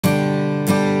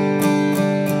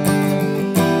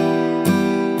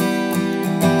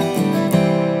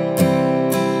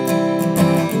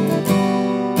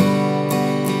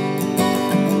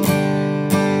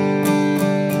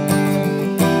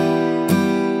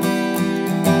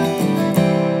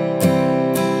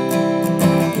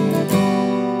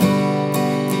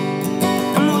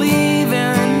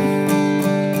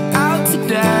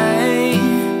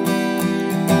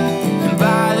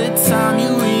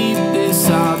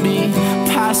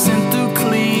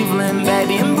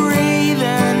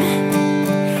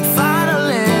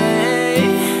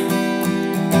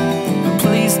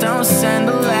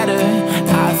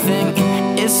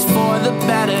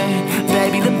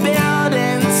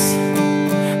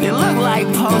like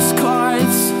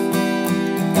postcards,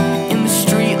 and the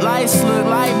street lights look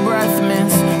like breath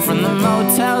mints from the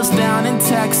motels down in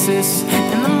Texas.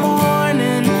 In the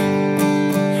morning,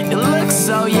 it looks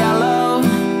so yellow,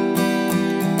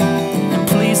 and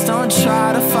please don't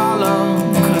try to follow,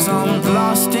 'cause I'm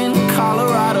lost in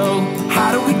Colorado. How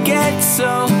do we get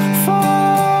so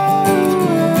far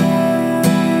away?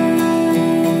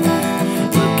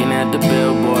 Looking at the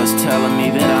billboards telling me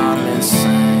that I'm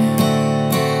insane.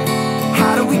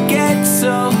 How do we get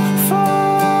so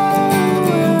far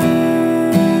away?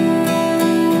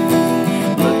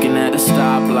 Looking at a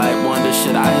stoplight, wonder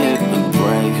should I hit the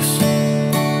brakes?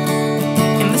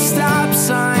 And the stop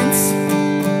signs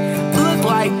look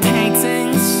like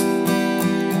paintings,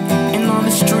 and on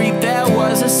the street there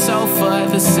was a sofa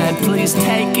that said please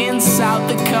take in South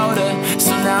Dakota.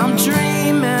 So now I'm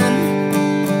dreaming,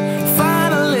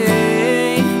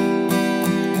 finally,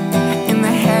 and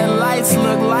the headlights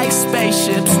look like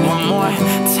spaceships. One more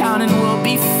town and we'll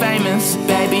be famous.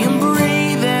 Baby, I'm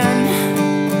breathing,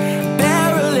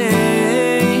 barely,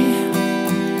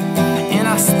 and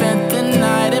I spent the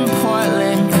night in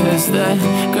Portland, 'cause the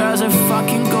girls are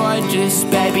fucking gorgeous.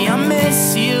 Baby, I miss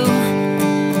you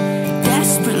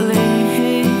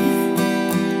desperately,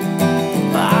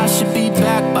 but I should be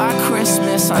back by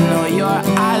Christmas. I know your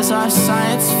eyes are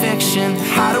science fiction.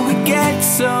 How do we get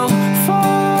so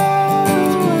far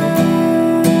away?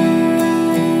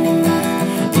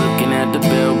 Looking at the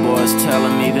billboards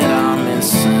telling me that I'm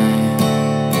insane.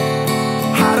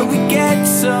 How do we get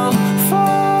so